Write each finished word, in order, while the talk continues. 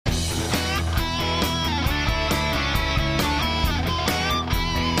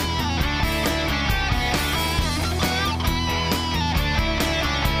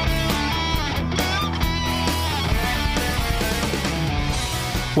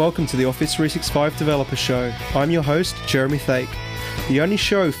Welcome to the Office 365 Developer Show. I'm your host, Jeremy Thake, the only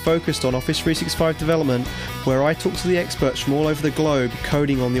show focused on Office 365 development where I talk to the experts from all over the globe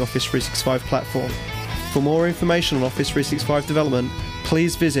coding on the Office 365 platform. For more information on Office 365 development,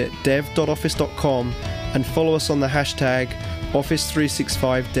 please visit dev.office.com and follow us on the hashtag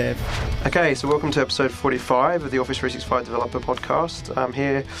Office365Dev. Okay, so welcome to episode 45 of the Office 365 Developer Podcast. I'm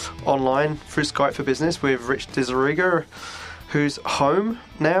here online through Skype for Business with Rich Dizariga, who's home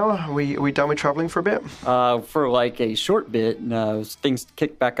now. We done with traveling for a bit? For like a short bit. Things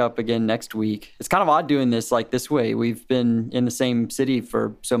kick back up again next week. It's kind of odd doing this like this way. We've been in the same city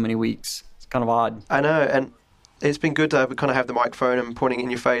for so many weeks. It's kind of odd. I know, and it's been good to kind of have the microphone and pointing in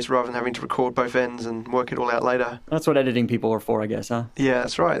your face rather than having to record both ends and work it all out later. That's what editing people are for, I guess, huh? Yeah,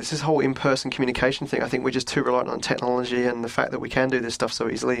 that's right. This whole in-person communication thing, I think we're just too reliant on technology and the fact that we can do this stuff so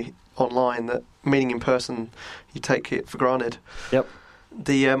easily online that meeting in person, you take it for granted. Yep.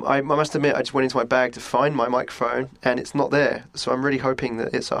 I must admit, I just went into my bag to find my microphone and it's not there. So I'm really hoping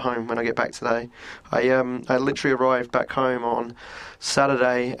that it's at home when I get back today. I literally arrived back home on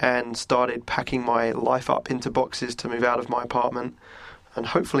Saturday and started packing my life up into boxes to move out of my apartment and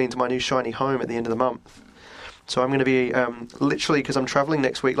hopefully into my new shiny home at the end of the month. So I'm going to be literally, because I'm traveling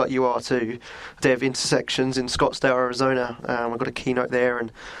next week like you are too, Dev Intersections in Scottsdale, Arizona. I've got a keynote there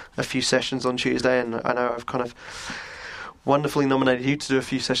and a few sessions on Tuesday, and I know I've kind of wonderfully nominated you to do a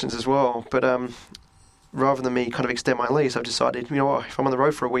few sessions as well, but rather than me kind of extend my lease, I've decided, you know what, if I'm on the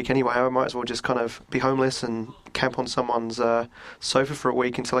road for a week anyway, I might as well just kind of be homeless and camp on someone's sofa for a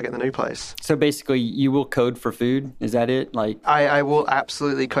week until I get the new place. So basically, you will code for food? Is that it? I will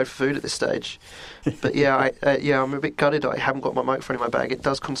absolutely code for food at this stage. But I'm a bit gutted I haven't got my microphone in my bag. It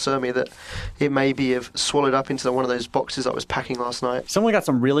does concern me that it may be have swallowed up into one of those boxes I was packing last night. Someone got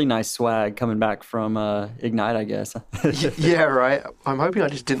some really nice swag coming back from Ignite, I guess. Yeah, right. I'm hoping I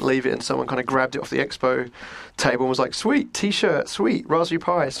just didn't leave it and someone kind of grabbed it off the expo table and was like, sweet, T-shirt, sweet, Raspberry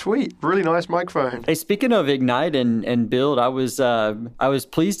Pi, sweet, really nice microphone. Hey, speaking of Ignite and Build, I was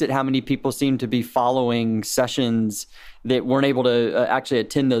pleased at how many people seem to be following sessions that weren't able to actually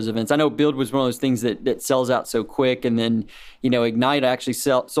attend those events. I know Build was one of those things that sells out so quick, and then, Ignite actually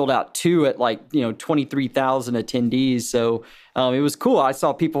sold out too at 23,000 attendees. So it was cool. I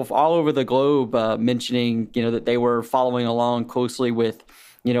saw people all over the globe mentioning, that they were following along closely with,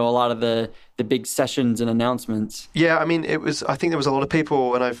 a lot of the big sessions and announcements. Yeah, I mean, I think there was a lot of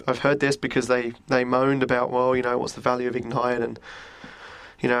people, and I've heard this because they moaned about, well, what's the value of Ignite, and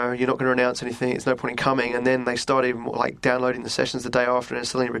you're not going to announce anything, it's no point in coming. And then they started downloading the sessions the day after and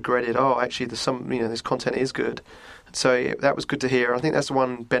suddenly regretted, oh, actually there's this content is good. So that was good to hear. I think that's the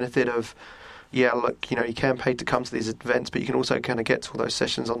one benefit of, you can pay to come to these events, but you can also kind of get to all those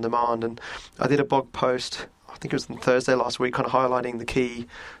sessions on demand. And I did a blog post, I think it was on Thursday last week, kind of highlighting the key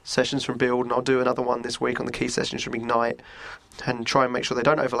sessions from Build, and I'll do another one this week on the key sessions from Ignite and try and make sure they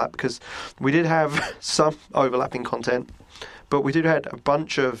don't overlap, because we did have some overlapping content. But we did have a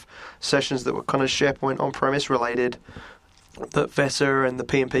bunch of sessions that were kind of SharePoint on-premise related that Vesa and the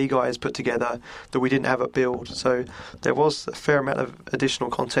PnP guys put together that we didn't have at Build. So there was a fair amount of additional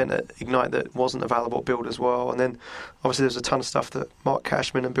content at Ignite that wasn't available at Build as well. And then obviously there's a ton of stuff that Mark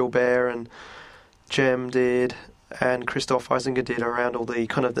Cashman and Bill Baer and Jem did and Christoph Eisinger did around all the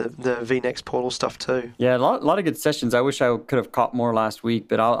kind of the vNext portal stuff too. Yeah, a lot of good sessions. I wish I could have caught more last week,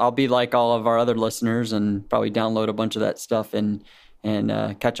 but I'll be like all of our other listeners and probably download a bunch of that stuff and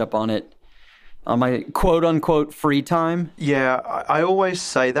catch up on it on my quote-unquote free time. Yeah, I always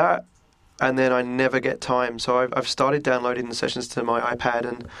say that, and then I never get time. So I've started downloading the sessions to my iPad,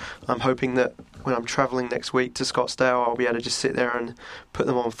 and I'm hoping that when I'm traveling next week to Scottsdale, I'll be able to just sit there and put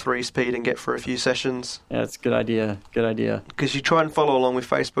them on 3-speed and get for a few sessions. Yeah, that's a good idea. Good idea. Because you try and follow along with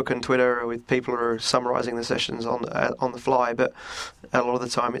Facebook and Twitter with people who are summarizing the sessions on the fly, but a lot of the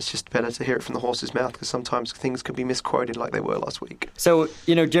time it's just better to hear it from the horse's mouth, because sometimes things can be misquoted like they were last week. So,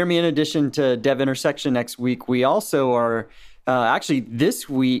 Jeremy, in addition to Dev Intersection next week, we also are actually this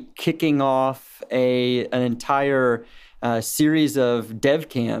week kicking off an entire series of dev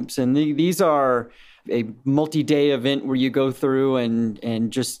camps. And these are a multi-day event where you go through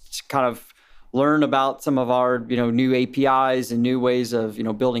and just kind of learn about some of our, new APIs and new ways of,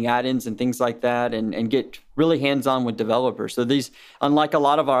 building add-ins and things like that, and get really hands-on with developers. So these, unlike a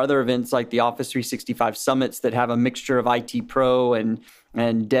lot of our other events like the Office 365 summits that have a mixture of IT Pro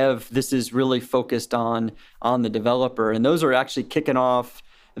and dev, this is really focused on the developer. And those are actually kicking off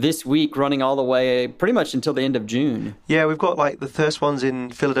this week, running all the way pretty much until the end of June. Yeah, we've got the first ones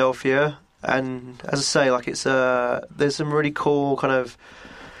in Philadelphia, and as I say, it's there's some really cool kind of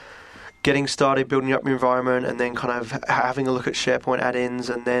getting started, building up your environment, and then kind of having a look at SharePoint add-ins,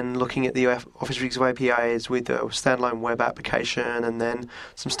 and then looking at the Office 365 APIs with the standalone web application, and then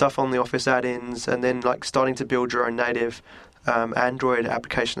some stuff on the Office add-ins, and then like starting to build your own native Android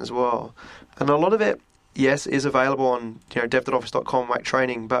application as well. And a lot of it, yes, is available on dev.office.com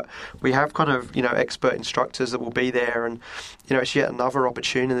training, but we have kind of expert instructors that will be there, and it's yet another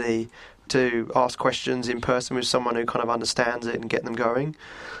opportunity to ask questions in person with someone who kind of understands it and get them going.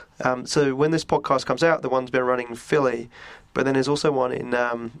 So when this podcast comes out, the one's been running in Philly, but then there's also one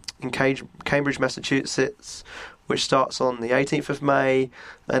in Cambridge, Massachusetts, which starts on the 18th of May,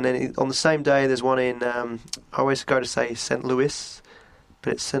 and then on the same day there's one in, I always go to say St. Louis,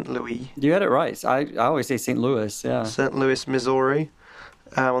 but it's St. Louis. You had it right. I always say St. Louis, yeah. St. Louis, Missouri,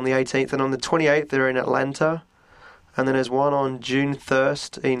 on the 18th, and on the 28th they're in Atlanta, and then there's one on June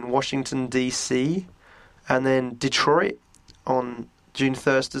 1st in Washington, D.C., and then Detroit on June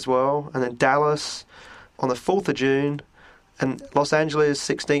 1st as well, and then Dallas on the 4th of June, and Los Angeles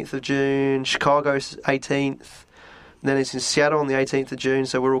 16th of June, Chicago 18th, and then it's in Seattle on the 18th of June,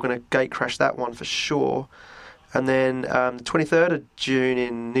 so we're all going to gate crash that one for sure, and then the 23rd of June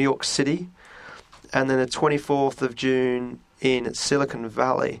in New York City, and then the 24th of June in Silicon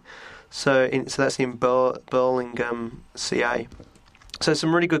Valley, so that's in Burlingame, CA. So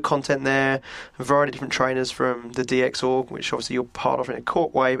some really good content there, a variety of different trainers from the DX org, which obviously you're part of in a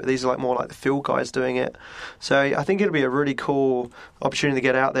court way, but these are more like the field guys doing it. So I think it'll be a really cool opportunity to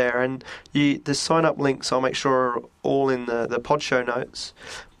get out there. And the sign-up links I'll make sure are all in the pod show notes.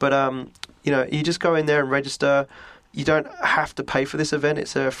 But, you just go in there and register. You don't have to pay for this event.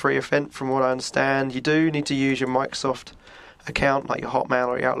 It's a free event from what I understand. You do need to use your Microsoft account, like your Hotmail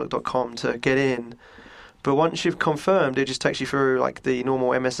or your Outlook.com to get in. But once you've confirmed, it just takes you through like the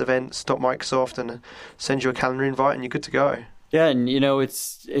normal MS Events.Microsoft and sends you a calendar invite, and you're good to go. Yeah, and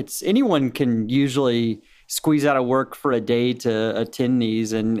it's anyone can usually squeeze out of work for a day to attend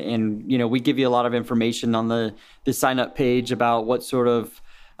these, and we give you a lot of information on the sign up page about what sort of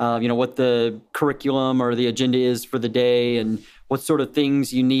what the curriculum or the agenda is for the day, and what sort of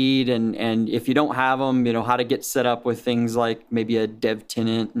things you need, and if you don't have them, how to get set up with things like maybe a dev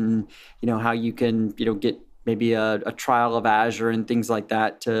tenant, and how you can get maybe a trial of Azure and things like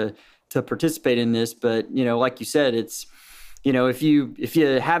that to participate in this. But like you said, it's if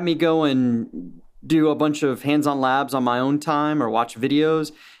you have me go and do a bunch of hands-on labs on my own time or watch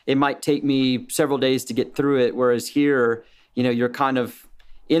videos, it might take me several days to get through it. Whereas here, you're kind of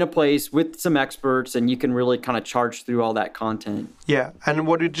in a place with some experts, and you can really kind of charge through all that content. Yeah, and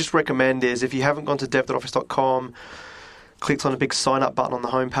what we'd just recommend is if you haven't gone to dev.office.com, clicked on the big sign up button on the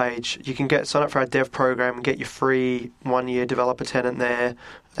homepage, you can sign up for our dev program and get your free 1-year developer tenant there,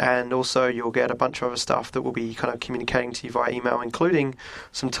 and also you'll get a bunch of other stuff that will be kind of communicating to you via email, including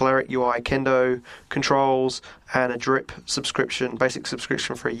some Telerik UI Kendo controls and a Drip subscription, basic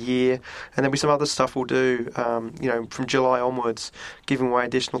subscription for a year, and there'll be some other stuff we'll do from July onwards, giving away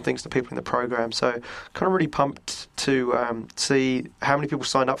additional things to people in the program. So kind of really pumped to see how many people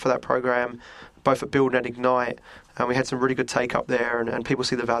signed up for that program, both at Build and at Ignite. And we had some really good take up there, and people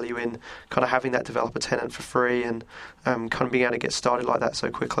see the value in kind of having that developer tenant for free, and kind of being able to get started like that so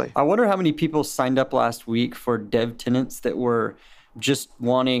quickly. I wonder how many people signed up last week for dev tenants that were just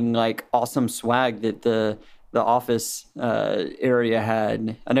wanting like awesome swag that the Office area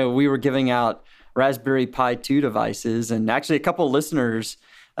had. I know we were giving out Raspberry Pi 2 devices, and actually a couple of listeners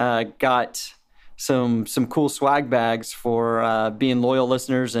got some cool swag bags for being loyal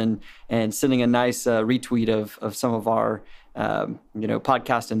listeners and sending a nice retweet of some of our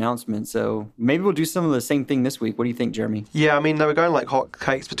podcast announcements. So maybe we'll do some of the same thing this week. What do you think, Jeremy? Yeah, I mean, they were going like hot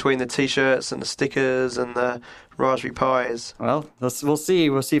cakes between the T-shirts and the stickers and the Raspberry Pis. Well, we'll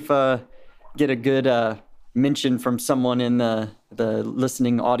see. We'll see if get a good mention from someone in the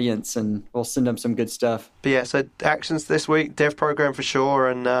listening audience, and we'll send them some good stuff. But yeah, so actions this week, dev program for sure,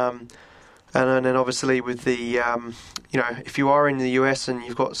 and then obviously with the, if you are in the US and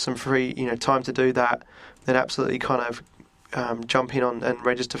you've got some free, time to do that, then absolutely kind of jump in on and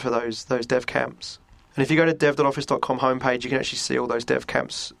register for those dev camps. And if you go to dev.office.com homepage, you can actually see all those dev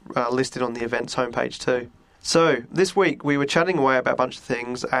camps listed on the events homepage too. So this week we were chatting away about a bunch of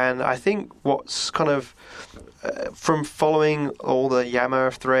things, and I think what's kind of from following all the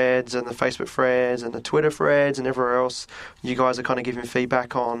Yammer threads and the Facebook threads and the Twitter threads and everywhere else, you guys are kind of giving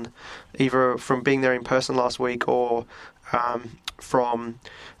feedback on either from being there in person last week or from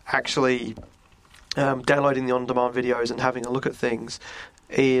actually downloading the on-demand videos and having a look at things,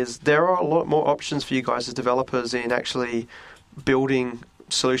 is there are a lot more options for you guys as developers in actually building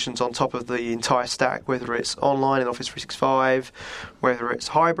solutions on top of the entire stack, whether it's online in Office 365, whether it's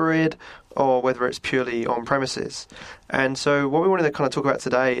hybrid, or whether it's purely on premises. And so what we wanted to kind of talk about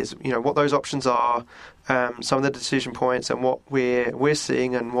today is, what those options are, some of the decision points, and what we're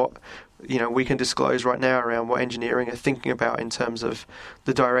seeing, and what we can disclose right now around what engineering are thinking about in terms of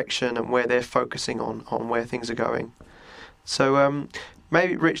the direction and where they're focusing on where things are going. So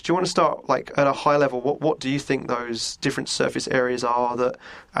maybe, Rich, do you want to start at a high level? What do you think those different surface areas are that,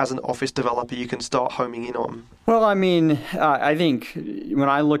 as an Office developer, you can start homing in on? Well, I mean, I think when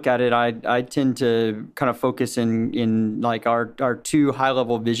I look at it, I tend to kind of focus in our two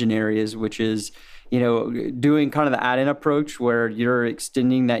high-level vision areas, which is doing kind of the add-in approach where you're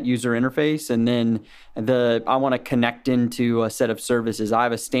extending that user interface, and then I want to connect into a set of services. I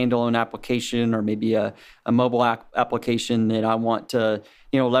have a standalone application or maybe a mobile application that I want to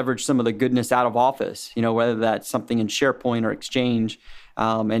leverage some of the goodness out of Office, whether that's something in SharePoint or Exchange,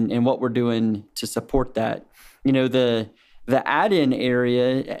 and what we're doing to support that. The add-in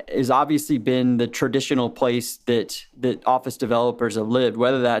area has obviously been the traditional place that Office developers have lived,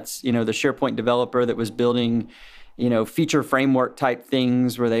 whether that's, the SharePoint developer that was building, feature framework type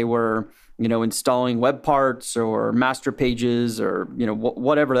things where they were, installing web parts or master pages or,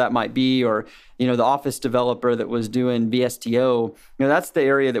 whatever that might be, or, the Office developer that was doing VSTO. That's the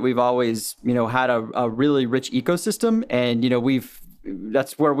area that we've always, had a really rich ecosystem. And,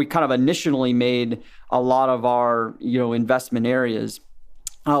 that's where we kind of initially made a lot of our, investment areas.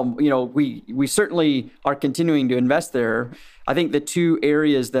 We certainly are continuing to invest there. I think the two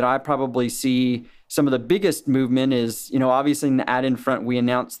areas that I probably see some of the biggest movement is, obviously in the add-in front, we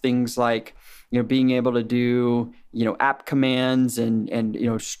announced things like, being able to do, app commands and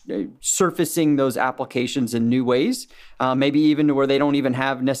surfacing those applications in new ways, maybe even to where they don't even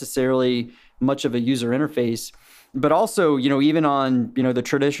have necessarily much of a user interface. But also, even on, the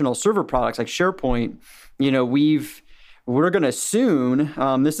traditional server products like SharePoint, we're going to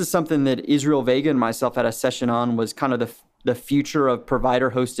soon, this is something that Israel Vega and myself had a session on, was kind of the future of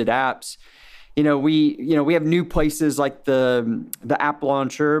provider-hosted apps. We have new places like the app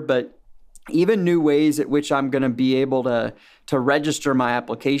launcher, but even new ways at which I'm going to be able to register my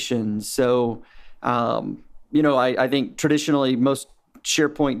applications. So, I think traditionally most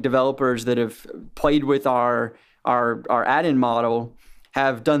SharePoint developers that have played with our add-in model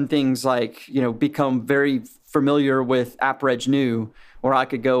have done things like, become very familiar with AppReg New, where I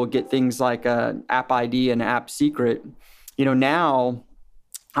could go get things like an app ID and app secret. Now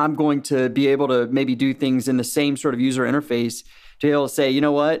I'm going to be able to maybe do things in the same sort of user interface to be able to say,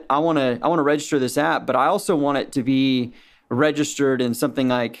 I want to register this app, but I also want it to be registered in something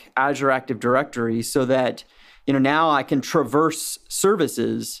like Azure Active Directory, so that, now I can traverse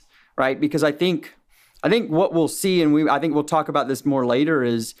services, right? Because I think what we'll see, and I think we'll talk about this more later,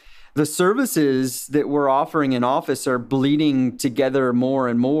 is the services that we're offering in Office are bleeding together more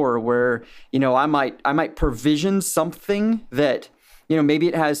and more, where, I might provision something that, maybe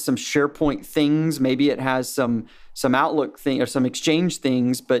it has some SharePoint things, maybe it has some Outlook thing or some Exchange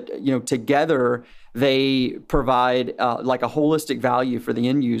things, but, together they provide like a holistic value for the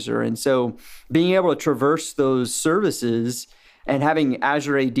end user. And so being able to traverse those services and having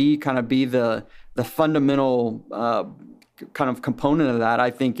Azure AD kind of be the fundamental kind of component of that, I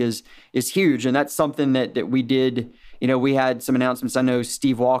think is huge. And that's something that we did. We had some announcements. I know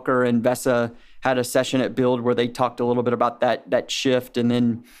Steve Walker and Vesa had a session at Build where they talked a little bit about that shift. And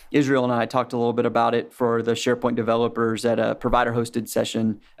then Israel and I talked a little bit about it for the SharePoint developers at a provider-hosted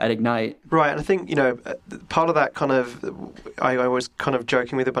session at Ignite. Right. And I think, part of that kind of, I was kind of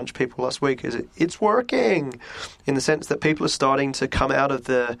joking with a bunch of people last week, is it's working, in the sense that people are starting to come out of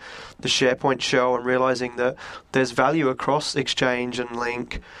the SharePoint shell and realizing that there's value across Exchange and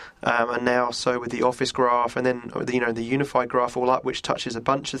Link. And now, so with the Office graph, and then the unified graph all up, which touches a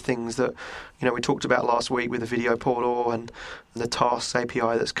bunch of things that we talked about last week with the video portal and the Tasks API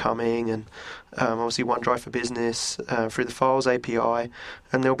that's coming, and obviously OneDrive for Business through the Files API,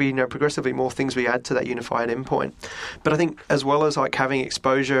 and there'll be progressively more things we add to that unified endpoint. But I think, as well as having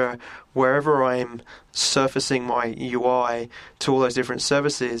exposure wherever I'm surfacing my UI to all those different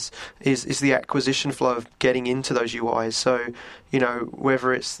services, is the acquisition flow of getting into those UIs. So,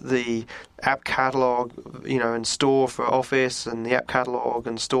 whether it's the app catalog, and store for Office, and the app catalog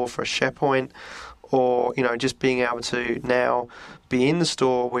and store for SharePoint, or just being able to now be in the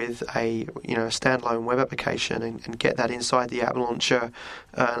store with a standalone web application and get that inside the app launcher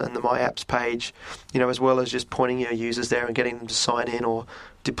and the My Apps page, as well as just pointing your users there and getting them to sign in, or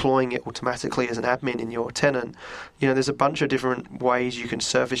deploying it automatically as an admin in your tenant. There's a bunch of different ways you can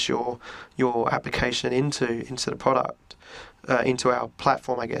surface your application into the product. into our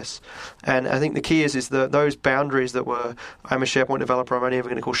platform, I guess. And I think the key is that those boundaries that were, I'm a SharePoint developer, I'm only ever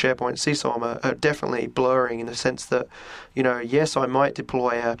going to call SharePoint CSOM, are definitely blurring in the sense that, yes, I might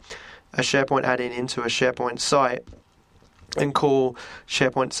deploy a SharePoint add-in into a SharePoint site and call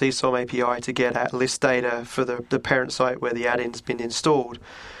SharePoint CSOM API to get at list data for the parent site where the add-in's been installed.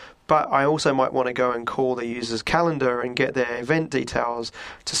 But I also might want to go and call the user's calendar and get their event details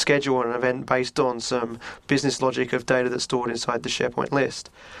to schedule an event based on some business logic of data that's stored inside the SharePoint list.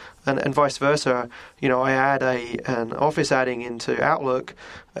 And vice versa, I add an Office adding into Outlook,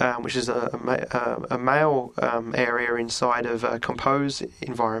 which is a mail area inside of a Compose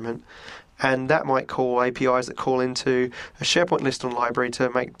environment. And that might call APIs that call into a SharePoint list on library to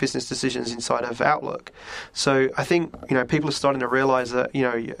make business decisions inside of Outlook. So I think, people are starting to realize that,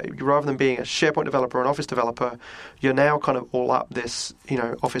 rather than being a SharePoint developer or an Office developer, you're now kind of all up this,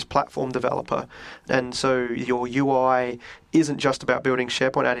 Office platform developer. And so your UI isn't just about building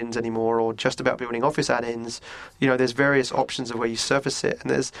SharePoint add-ins anymore or just about building Office add-ins. There's various options of where you surface it.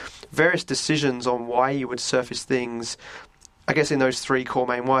 And there's various decisions on why you would surface things, I guess, in those three core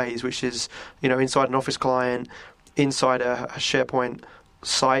main ways, which is, inside an Office client, inside a SharePoint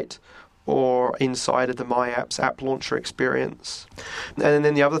site, or inside of the My Apps app launcher experience. And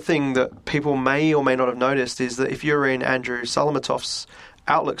then the other thing that people may or may not have noticed is that if you're in Andrew Salamatoff's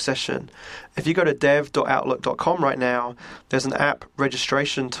Outlook session, if you go to dev.outlook.com right now, there's an app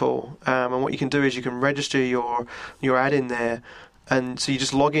registration tool. And what you can do is you can register your add-in there. And so you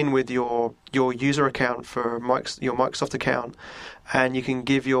just log in with your user account for your Microsoft account, and you can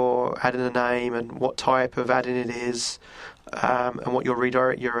give your add-in a name and what type of add-in it is, and what your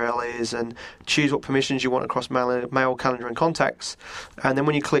redirect URL is, and choose what permissions you want across mail, calendar, and contacts. And then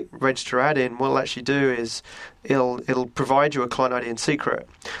when you click Register Add-in, what it'll actually do is it'll provide you a client ID and secret.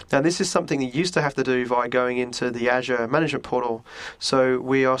 Now, this is something you used to have to do via going into the Azure Management Portal. So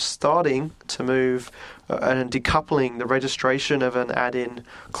we are starting to move and decoupling the registration of an add-in,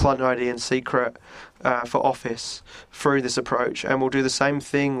 client ID, and secret for Office through this approach. And we'll do the same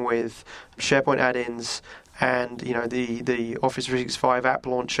thing with SharePoint add-ins and the Office 365 app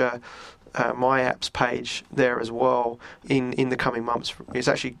launcher, My Apps page there as well in the coming months. It's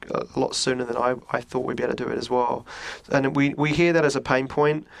actually a lot sooner than I thought we'd be able to do it as well. And we hear that as a pain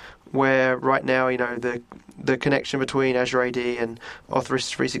point, where right now, the connection between Azure AD and Office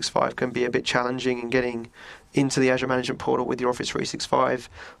 365 can be a bit challenging in getting into the Azure Management Portal with your Office 365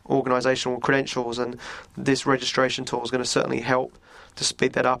 organizational credentials, and this registration tool is going to certainly help to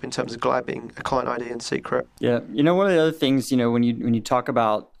speed that up in terms of grabbing a client ID and secret. Yeah, one of the other things, when you talk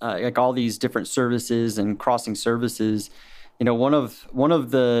about like all these different services and crossing services, one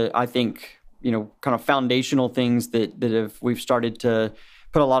of the, I think, kind of foundational things that we've started to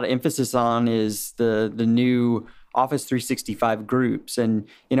put a lot of emphasis on is the new Office 365 groups, and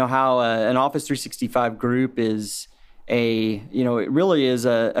how an Office 365 group is it really is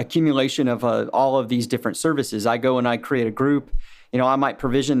a accumulation of all of these different services. I go and I create a group. I might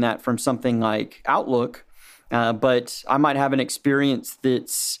provision that from something like Outlook, but I might have an experience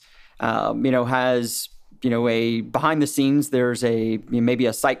that's has a behind the scenes. There's maybe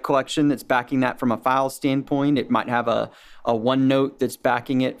a site collection that's backing that from a file standpoint. It might have a OneNote that's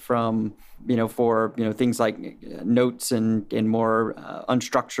backing it from for things like notes and more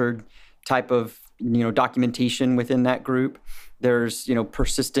unstructured type of documentation within that group. There's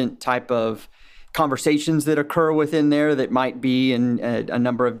persistent type of conversations that occur within there that might be in a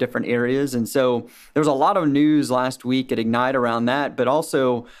number of different areas. And so there was a lot of news last week at Ignite around that, but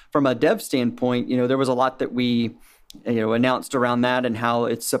also from a dev standpoint, there was a lot that we announced around that and how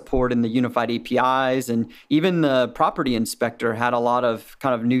it's support in the unified APIs, and even the property inspector had a lot of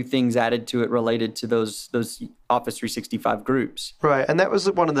kind of new things added to it related to those Office 365 groups. Right, and that was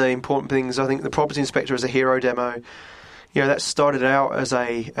one of the important things. I think the property inspector is a hero demo. That started out as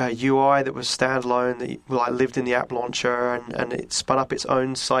a UI that was standalone, that lived in the app launcher, and it spun up its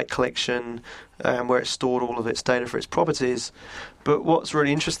own site collection where it stored all of its data for its properties. But what's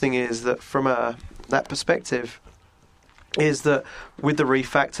really interesting is that from that perspective, is that with the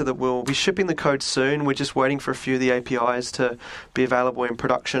refactor that we'll be shipping the code soon, we're just waiting for a few of the APIs to be available in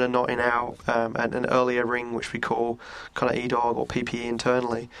production and not in our an earlier ring, which we call kind of EDOG or PPE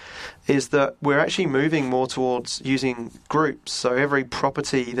internally, is that we're actually moving more towards using groups. So every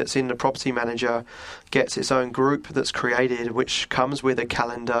property that's in the property manager gets its own group that's created, which comes with a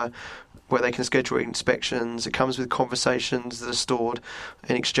calendar where they can schedule inspections. It comes with conversations that are stored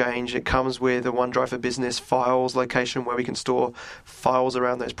in Exchange. It comes with a OneDrive for Business files location where we can store files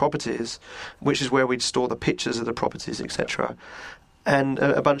around those properties, which is where we'd store the pictures of the properties, etc. and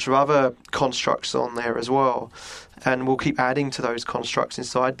a bunch of other constructs on there as well. And we'll keep adding to those constructs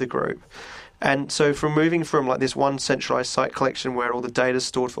inside the group. And so from moving from like this one centralized site collection where all the data is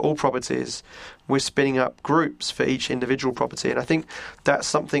stored for all properties, we're spinning up groups for each individual property. And I think that's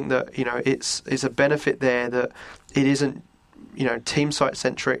something that, it's a benefit there, that it isn't, team site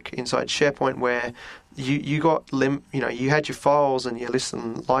centric inside SharePoint, where you had your files and your lists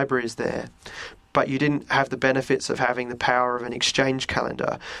and libraries there, but you didn't have the benefits of having the power of an Exchange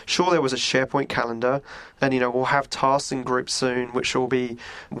calendar. Sure, there was a SharePoint calendar, and we'll have tasks in groups soon, which will be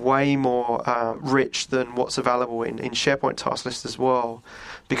way more rich than what's available in SharePoint task list as well,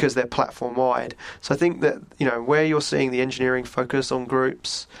 because they're platform wide. So I think that where you're seeing the engineering focus on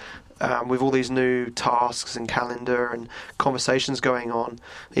groups, with all these new tasks and calendar and conversations going on,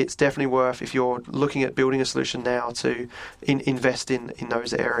 it's definitely worth, if you're looking at building a solution now, to invest in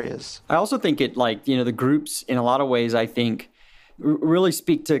those areas. I also think it, the groups in a lot of ways, I think, really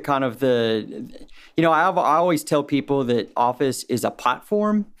speak to kind of I always tell people that Office is a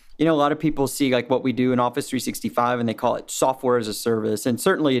platform. A lot of people see like what we do in Office 365 and they call it software as a service. And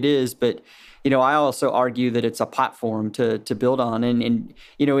certainly it is, but I also argue that it's a platform to build on. And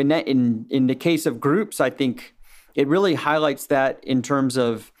in the case of groups, I think it really highlights that in terms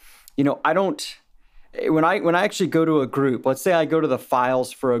of, when I actually go to a group, let's say I go to the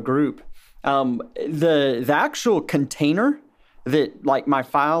files for a group, the actual container that like my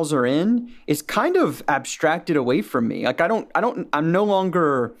files are in is kind of abstracted away from me. Like I'm no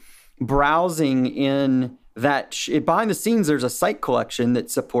longer browsing in that. Behind the scenes, there's a site collection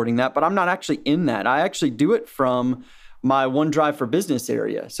that's supporting that, but I'm not actually in that. I actually do it from my OneDrive for Business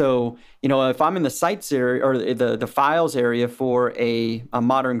area. So, if I'm in the sites area or the files area for a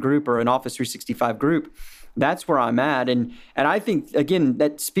modern group or an Office 365 group, that's where I'm at. And I think, again,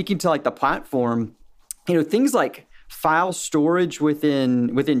 that speaking to like the platform, things like file storage within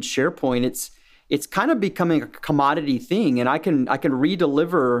SharePoint, it's kind of becoming a commodity thing, and I can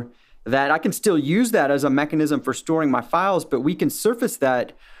redeliver that. I can still use that as a mechanism for storing my files, but we can surface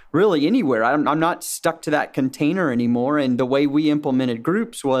that really anywhere. I'm not stuck to that container anymore. And the way we implemented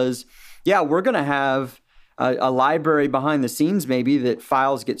groups was, we're going to have a library behind the scenes maybe that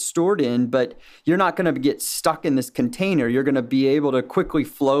files get stored in, but you're not going to get stuck in this container. You're going to be able to quickly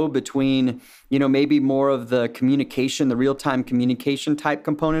flow between, maybe more of the communication, the real-time communication type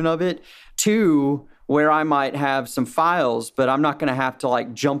component of it, to where I might have some files, but I'm not going to have to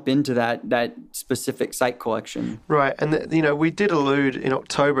like jump into that specific site collection. Right, and we did allude in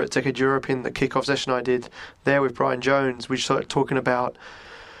October at TechEd Europe in the kickoff session I did there with Brian Jones. We started talking about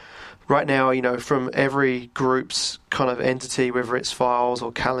right now, from every group's kind of entity, whether it's files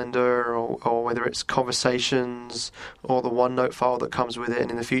or calendar or whether it's conversations or the OneNote file that comes with it,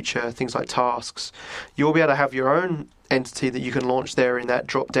 and in the future, things like tasks, you'll be able to have your own entity that you can launch there in that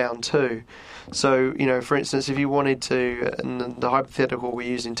drop down too. So, for instance, if you wanted to, and the hypothetical we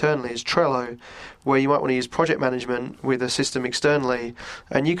use internally is Trello, where you might want to use project management with a system externally,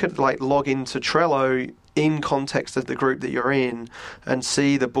 and you could like log into Trello in context of the group that you're in and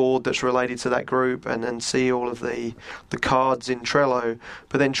see the board that's related to that group and see all of the cards in Trello.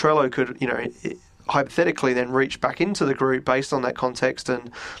 But then Trello could, hypothetically then reach back into the group based on that context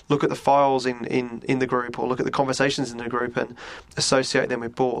and look at the files in the group or look at the conversations in the group and associate them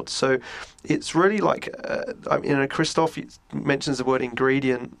with boards. So it's really like, Christoph mentions the word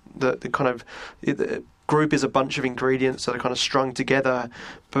ingredient, the kind of the group is a bunch of ingredients that are kind of strung together.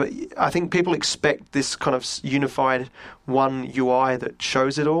 But I think people expect this kind of unified one UI that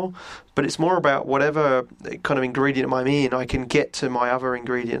shows it all. But it's more about whatever kind of ingredient I'm in, I can get to my other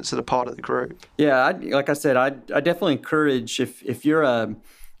ingredients that are part of the group. Yeah, like I said, I definitely encourage if you're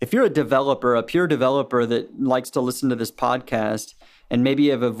a developer, a pure developer that likes to listen to this podcast and maybe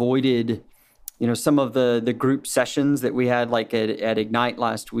have avoided, some of the group sessions that we had like at Ignite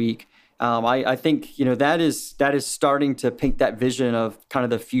last week. I think that is starting to paint that vision of kind of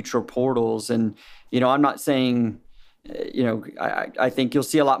the future portals, and I'm not saying I think you'll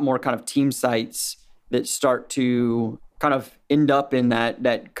see a lot more kind of team sites that start to kind of end up in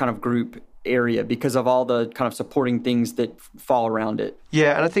that kind of group area because of all the kind of supporting things that fall around it.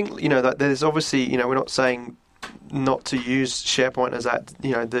 Yeah, and I think that there's obviously we're not saying not to use SharePoint as that,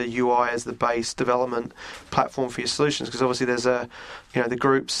 the UI as the base development platform for your solutions, because obviously there's the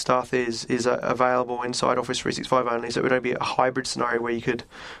group stuff is available inside Office 365 only, so it would only be a hybrid scenario where you could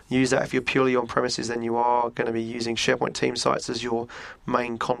use that. If you're purely on premises, then you are going to be using SharePoint team sites as your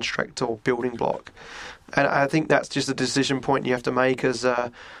main construct or building block. And I think that's just a decision point you have to make as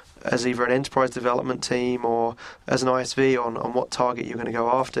as either an enterprise development team or as an ISV on what target you're going to go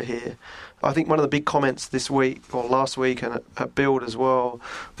after here. I think one of the big comments this week or last week and at Build as well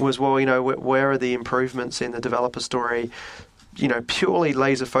was, well, where are the improvements in the developer story, purely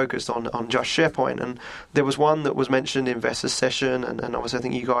laser focused on just SharePoint? And there was one that was mentioned in Vessa's session, and obviously I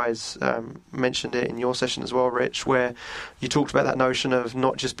think you guys mentioned it in your session as well, Rich, where you talked about that notion of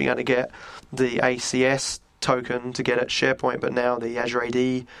not just being able to get the ACS token to get at SharePoint, but now the Azure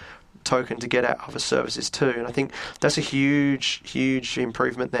AD token to get at other services too. And I think that's a huge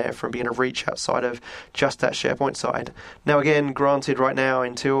improvement there from being able to reach outside of just that SharePoint side. Now again, granted, right now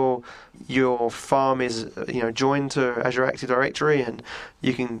until your farm is joined to Azure Active Directory and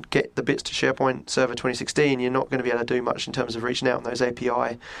you can get the bits to SharePoint Server 2016, you're not going to be able to do much in terms of reaching out on those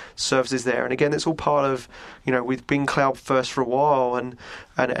API services there. And again, it's all part of, we've been cloud first for a while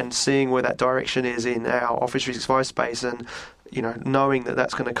and seeing where that direction is in our Office 365 space, and knowing that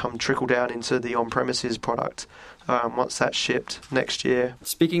that's going to trickle down into the on-premises product once that's shipped next year.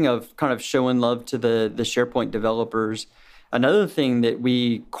 Speaking of kind of showing love to the SharePoint developers, another thing that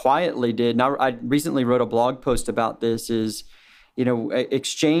we quietly did, and I recently wrote a blog post about this, is,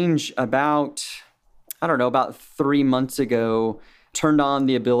 Exchange about 3 months ago turned on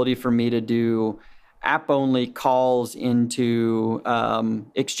the ability for me to do app-only calls into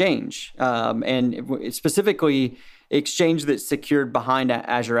Exchange, and specifically Exchange that's secured behind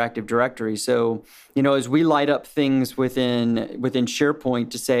Azure Active Directory. So, as we light up things within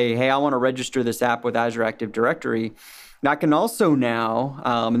SharePoint to say, hey, I want to register this app with Azure Active Directory, I can also now,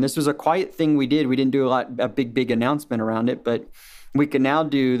 and this was a quiet thing we didn't do a big announcement around it, but we can now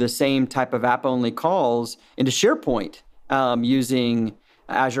do the same type of app-only calls into SharePoint using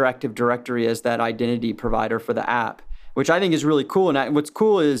Azure Active Directory as that identity provider for the app, which I think is really cool. And what's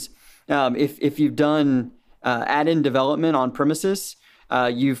cool is if you've done add-in development on premises,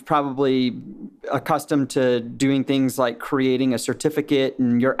 you've probably accustomed to doing things like creating a certificate,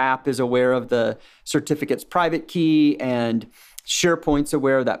 and your app is aware of the certificate's private key, and SharePoint's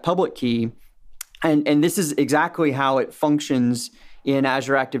aware of that public key. And this is exactly how it functions in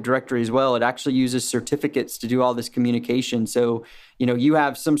Azure Active Directory as well. It actually uses certificates to do all this communication. So, you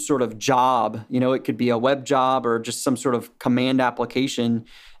have some sort of job, it could be a web job or just some sort of command application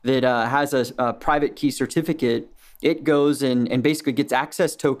that has a private key certificate. It goes and basically gets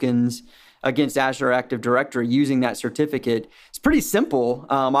access tokens against Azure Active Directory using that certificate. It's pretty simple.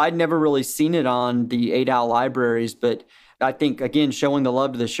 I'd never really seen it on the ADAL libraries, but I think, again, showing the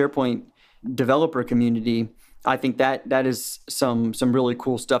love to the SharePoint developer community, I think that is some really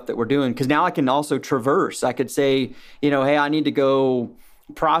cool stuff that we're doing, because now I can also traverse. I could say, hey, I need to go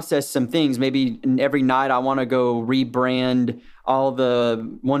process some things. Maybe every night I want to go rebrand all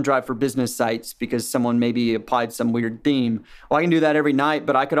the OneDrive for Business sites because someone maybe applied some weird theme. Well, I can do that every night,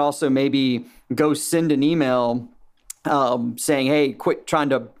 but I could also maybe go send an email saying, hey, quit trying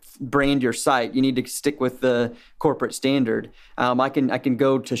to brand your site. You need to stick with the corporate standard. I can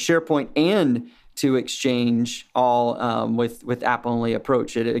go to SharePoint and to Exchange all with app-only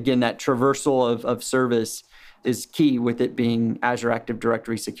approach. Again, that traversal of service is key with it being Azure Active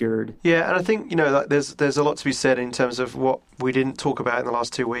Directory secured. Yeah, and I think there's a lot to be said in terms of what we didn't talk about in the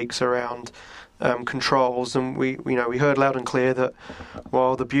last 2 weeks around controls, and we heard loud and clear that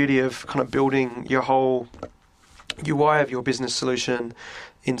while the beauty of kind of building your whole UI of your business solution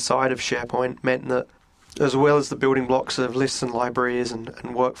inside of SharePoint meant that, as well as the building blocks of lists and libraries and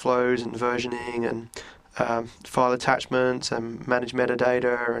workflows and versioning and file attachments and manage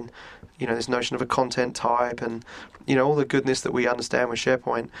metadata and this notion of a content type and all the goodness that we understand with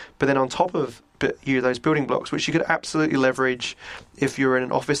SharePoint. But then on top of those building blocks, which you could absolutely leverage if you're in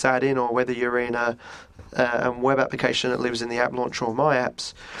an Office add-in or whether you're in a web application that lives in the App Launcher or My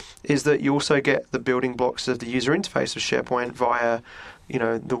Apps, is that you also get the building blocks of the user interface of SharePoint via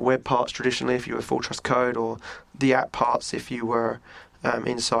the web parts traditionally if you were full trust code, or the app parts if you were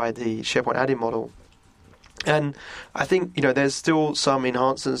inside the SharePoint add-in model. And I think there's still some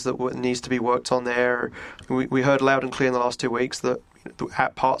enhancements that needs to be worked on there. We heard loud and clear in the last 2 weeks that the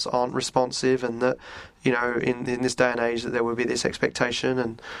app parts aren't responsive, and that in this day and age that there would be this expectation,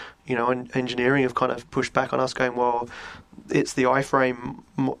 and engineering have kind of pushed back on us, going, well, it's the iframe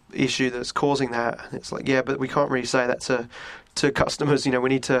issue that's causing that. And it's like, yeah, but we can't really say that to customers. We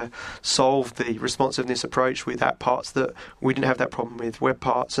need to solve the responsiveness approach with app parts that we didn't have that problem with web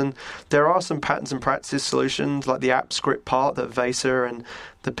parts. And there are some patterns and practice solutions like the app script part that Vesa and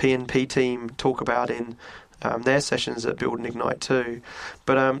the P&P team talk about in their sessions at Build and Ignite too.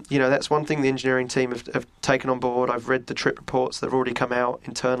 But, that's one thing the engineering team have taken on board. I've read the trip reports that have already come out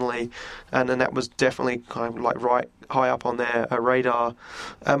internally, and that was definitely kind of like right high up on their radar,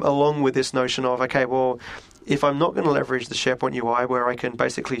 along with this notion of, okay, well, if I'm not going to leverage the SharePoint UI where I can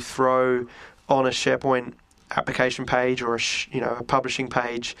basically throw on a SharePoint application page or a publishing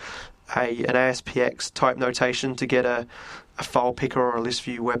page an ASPX type notation to get a file picker or a list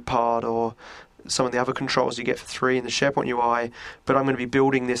view web part or some of the other controls you get for 3 in the SharePoint UI, but I'm going to be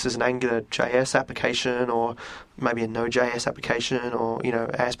building this as an Angular.js application or maybe a Node.js application or,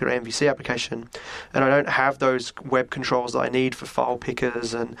 ASP or MVC application, and I don't have those web controls that I need for file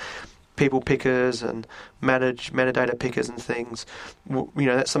pickers and people pickers and manage metadata pickers and things.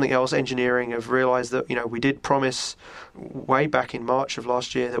 That's something else engineering have realized that, we did promise way back in March of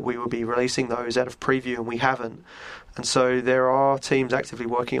last year that we would be releasing those out of preview, and we haven't. And so there are teams actively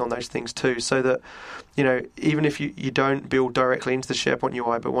working on those things too, so that, even if you don't build directly into the SharePoint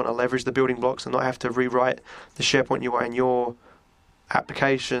UI but want to leverage the building blocks and not have to rewrite the SharePoint UI in your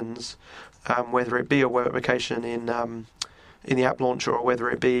applications, whether it be a web application in the app launcher or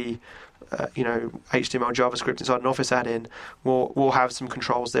whether it be HTML, JavaScript inside an Office add-in, we'll have some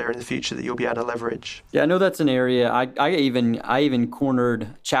controls there in the future that you'll be able to leverage. Yeah, I know that's an area. I even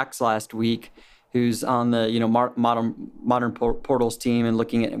cornered Chax last week, who's on the modern portals team, and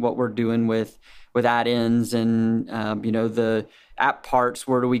looking at what we're doing with add-ins and the app parts.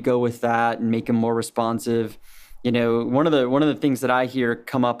 Where do we go with that and make them more responsive? One of the things that I hear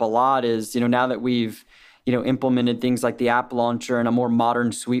come up a lot is now that we've implemented things like the app launcher and a more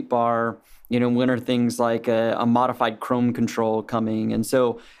modern sweep bar, when are things like a modified Chrome control coming? And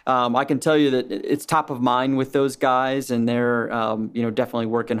so I can tell you that it's top of mind with those guys, and they're definitely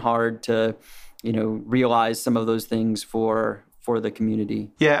working hard to realize some of those things for the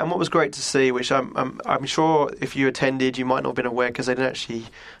community. Yeah, and what was great to see, which I'm sure if you attended, you might not have been aware because they didn't actually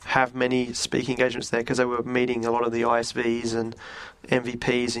have many speaking engagements there because they were meeting a lot of the ISVs and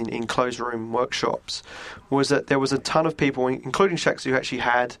MVPs in closed room workshops, was that there was a ton of people, including Shax, who actually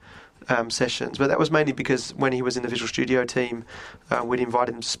had sessions, but that was mainly because when he was in the Visual Studio team, we'd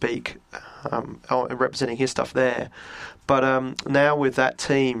invited him to speak representing his stuff there. But now with that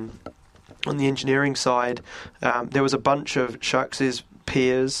team, on the engineering side, there was a bunch of Shax's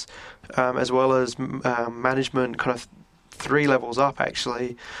peers, as well as management, kind of 3 levels up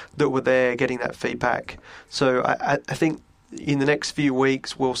actually, that were there getting that feedback. So I think in the next few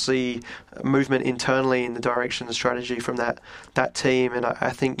weeks we'll see movement internally in the direction and strategy from that team, and I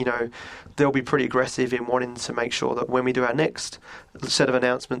think they'll be pretty aggressive in wanting to make sure that when we do our next set of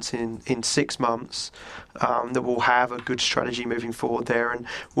announcements in 6 months, that we'll have a good strategy moving forward there, and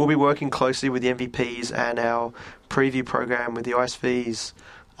we'll be working closely with the MVPs and our preview program with the ISVs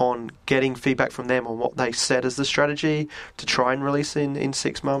on getting feedback from them on what they set as the strategy to try and release in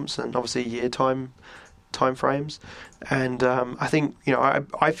 6 months and obviously year time frames. And I think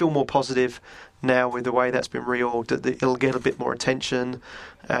I feel more positive now with the way that's been reorged, that it'll get a bit more attention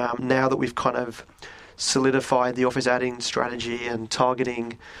now that we've kind of solidified the Office add-in strategy and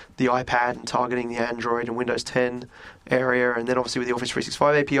targeting the iPad and targeting the Android and Windows 10 area, and then obviously with the Office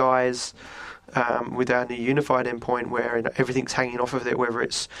 365 APIs, with our new unified endpoint where everything's hanging off of it, whether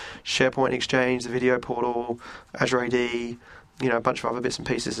it's SharePoint Exchange, the video portal, Azure AD, a bunch of other bits and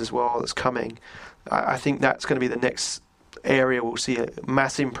pieces as well that's coming. I think that's going to be the next area we'll see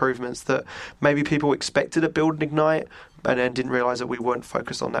mass improvements that maybe people expected at Build and Ignite, and then didn't realize that we weren't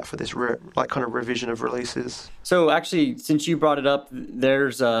focused on that for this kind of revision of releases. So actually, since you brought it up,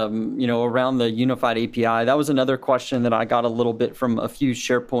 there's around the unified API, that was another question that I got a little bit from a few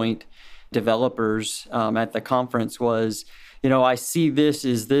SharePoint developers at the conference was, I see this,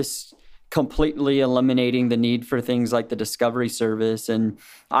 is this completely eliminating the need for things like the discovery service? And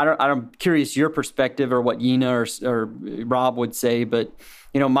I'm curious your perspective or what Yina or Rob would say, but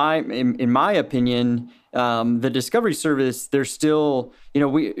in my opinion, the discovery service, there's still,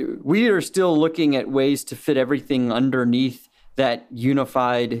 we are still looking at ways to fit everything underneath that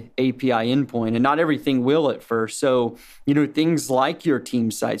unified API endpoint, and not everything will at first. So, things like your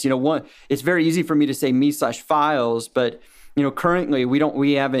team sites, it's very easy for me to say me/files, but currently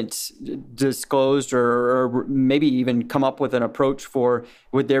we haven't disclosed or maybe even come up with an approach for,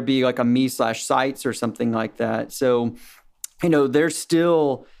 would there be like a me/sites or something like that? So, there's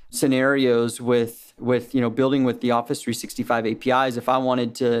still scenarios with building with the Office 365 APIs. If I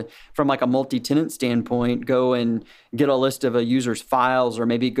wanted to, from like a multi-tenant standpoint, go and get a list of a user's files, or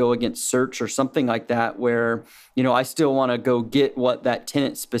maybe go against search or something like that, where I still want to go get what that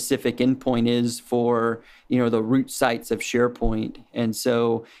tenant specific endpoint is for the root sites of SharePoint. And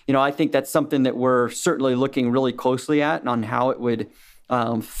so I think that's something that we're certainly looking really closely at on how it would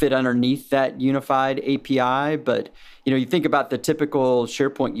fit underneath that unified API. But you think about the typical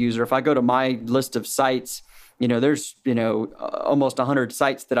SharePoint user. If I go to my list of sites, there's almost 100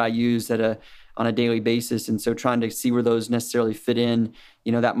 sites that I use on a daily basis, and so trying to see where those necessarily fit in,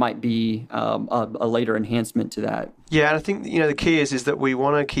 that might be a later enhancement to that. Yeah, and I think the key is that we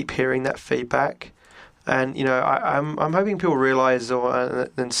want to keep hearing that feedback. And I'm hoping people realize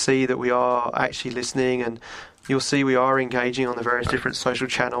and see that we are actually listening, and you'll see we are engaging on the various different social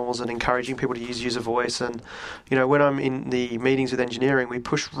channels and encouraging people to use user voice. And when I'm in the meetings with engineering, we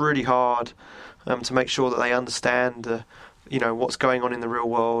push really hard to make sure that they understand what's going on in the real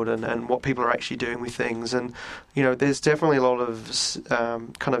world and what people are actually doing with things. And there's definitely a lot of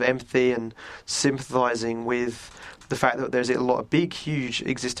kind of empathy and sympathizing with the fact that there's a lot of big, huge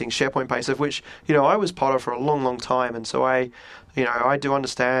existing SharePoint base, of which I was part of for a long, long time, and so I do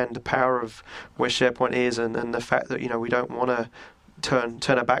understand the power of where SharePoint is, and the fact that we don't want to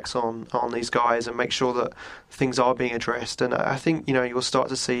turn our backs on these guys, and make sure that things are being addressed. And I think you'll start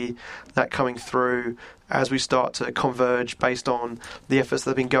to see that coming through as we start to converge based on the efforts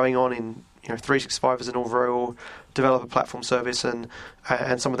that have been going on in 365 as an overall developer platform service, and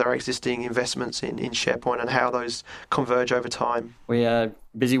some of their existing investments in SharePoint, and how those converge over time. We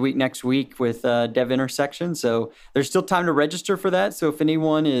busy week next week with Dev Intersection, so there's still time to register for that. So if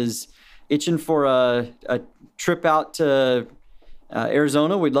anyone is itching for a trip out to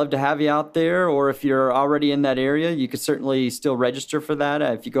Arizona, we'd love to have you out there. Or if you're already in that area, you could certainly still register for that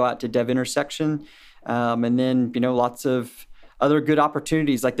if you go out to Dev Intersection. And then lots of other good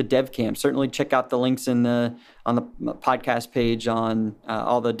opportunities like the Dev Camp. Certainly check out the links on the podcast page on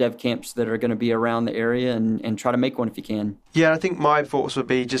all the Dev Camps that are going to be around the area, and try to make one if you can. Yeah, I think my thoughts would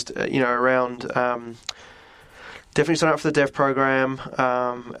be just around definitely sign up for the Dev program,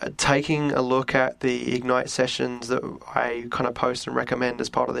 taking a look at the Ignite sessions that I kind of post and recommend as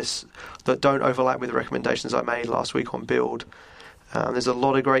part of this, that don't overlap with the recommendations I made last week on Build. There's a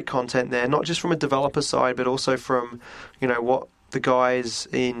lot of great content there, not just from a developer side, but also from, what the guys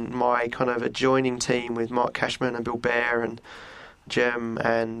in my kind of adjoining team with Mark Cashman and Bill Baer and Jem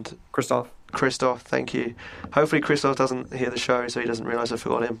and Christoph, thank you. Hopefully Christoph doesn't hear the show, so he doesn't realise I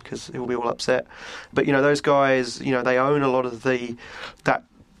forgot him, because he'll be all upset. But, those guys, they own a lot of that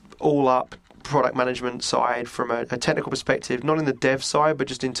all-up product management side from a technical perspective, not in the dev side, but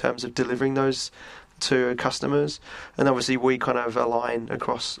just in terms of delivering those to customers. And obviously we kind of align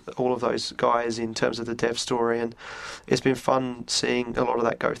across all of those guys in terms of the dev story, and it's been fun seeing a lot of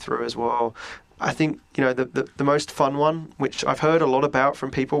that go through as well. I think the most fun one, which I've heard a lot about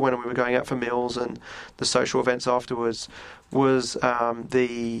from people when we were going out for meals and the social events afterwards, was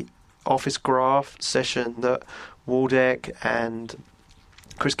the Office Graph session that Waldeck and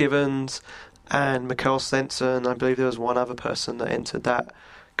Chris Givens and Mikkel Svensson, I believe there was one other person that entered that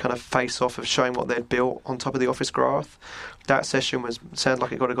kind of face-off of showing what they'd built on top of the Office Graph. That session sounded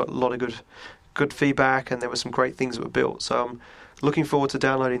like it got a lot of good feedback, and there were some great things that were built. So I'm looking forward to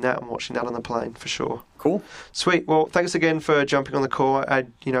downloading that and watching that on the plane for sure. Cool. Sweet. Well, thanks again for jumping on the call.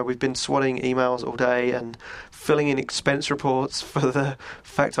 We've been swatting emails all day and filling in expense reports for the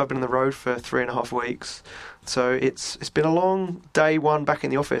fact I've been on the road for 3.5 weeks. So it's been a long day one back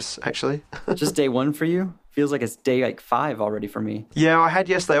in the office, actually. Just day one for you? Feels like it's day 5 already for me. Yeah, I had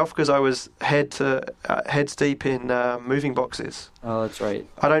yesterday off because I was heads deep in moving boxes. Oh, that's right.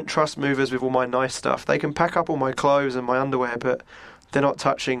 I don't trust movers with all my nice stuff. They can pack up all my clothes and my underwear, but they're not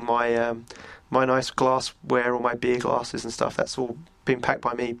touching my my nice glassware or my beer glasses and stuff. That's all been packed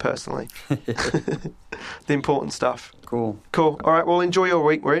by me personally. The important stuff. Cool. All right. Well, enjoy your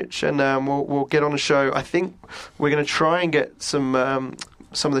week, Rich, and we'll get on a show. I think we're going to try and get some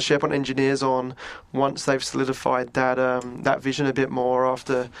of the SharePoint engineers on once they've solidified that vision a bit more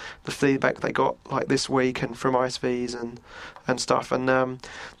after the feedback they got like this week and from ISVs and stuff. And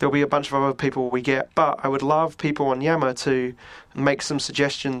there'll be a bunch of other people we get. But I would love people on Yammer to make some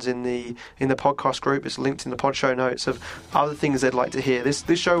suggestions in the podcast group. It's linked in the pod show notes of other things they'd like to hear. This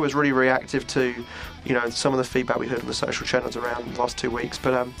show was really reactive to some of the feedback we heard on the social channels around the last 2 weeks.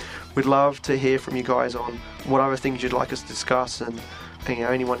 But we'd love to hear from you guys on what other things you'd like us to discuss, and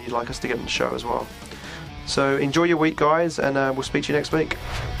anyone you'd like us to get on the show as well. So enjoy your week, guys, and we'll speak to you next week.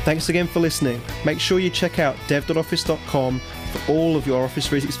 Thanks again for listening. Make sure you check out dev.office.com for all of your Office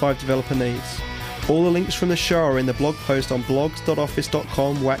 365 developer needs. All the links from the show are in the blog post on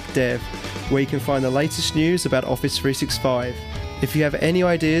blogs.office.com/dev, where you can find the latest news about Office 365. If you have any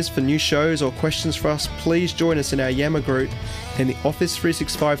ideas for new shows or questions for us, please join us in our Yammer group in the Office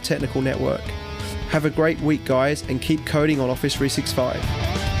 365 Technical Network. Have a great week, guys, and keep coding on Office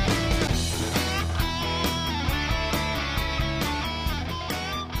 365.